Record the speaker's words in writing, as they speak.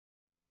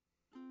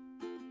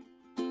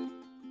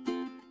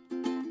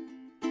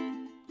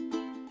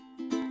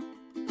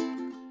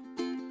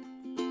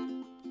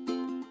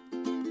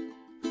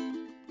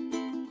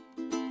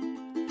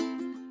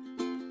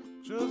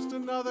Just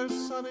another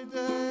sunny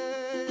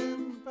day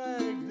in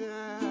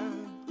Baghdad.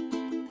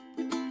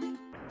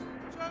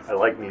 I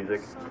like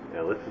music, and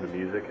I listen to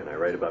music, and I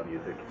write about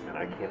music, and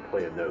I can't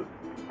play a note.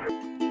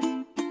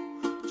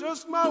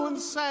 Just mowing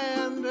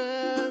sand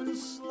and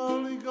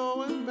slowly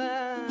going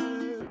mad.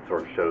 It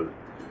sort of shows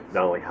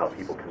not only how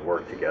people can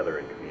work together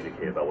and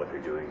communicate about what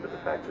they're doing, but the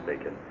fact that they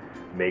can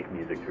make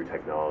music through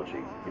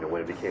technology. You know,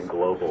 when it became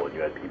global and you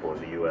had people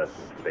in the US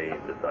and Spain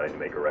deciding to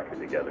make a record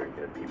together, and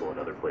you had people in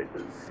other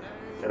places.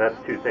 And that's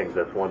two things.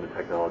 That's one, the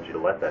technology to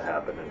let that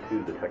happen, and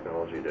two, the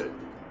technology to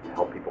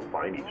help people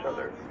find each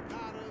other,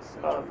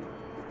 so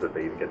that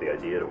they even get the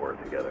idea to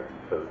work together.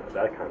 So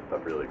that kind of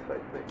stuff really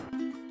excites me.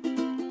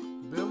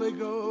 Billy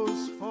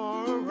goes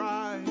for a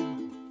ride.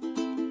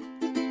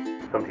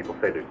 Some people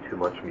say there's too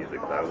much music,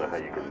 but I don't know how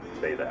you can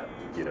say that.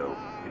 You know,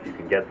 if you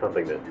can get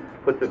something that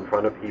puts it in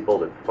front of people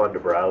that's fun to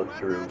browse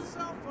through,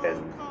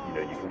 and you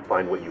know, you can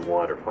find what you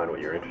want or find what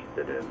you're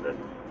interested in, then,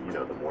 you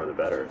know, the more the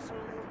better.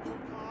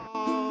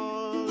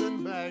 All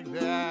in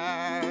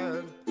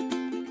Baghdad,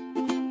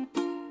 and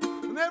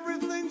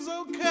everything's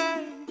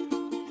okay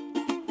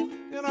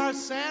in our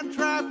sand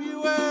trap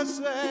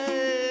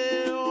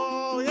USA.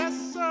 Oh yes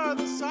sir,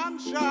 the sun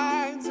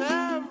shines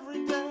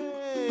every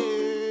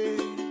day.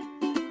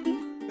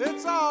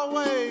 It's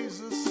always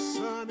the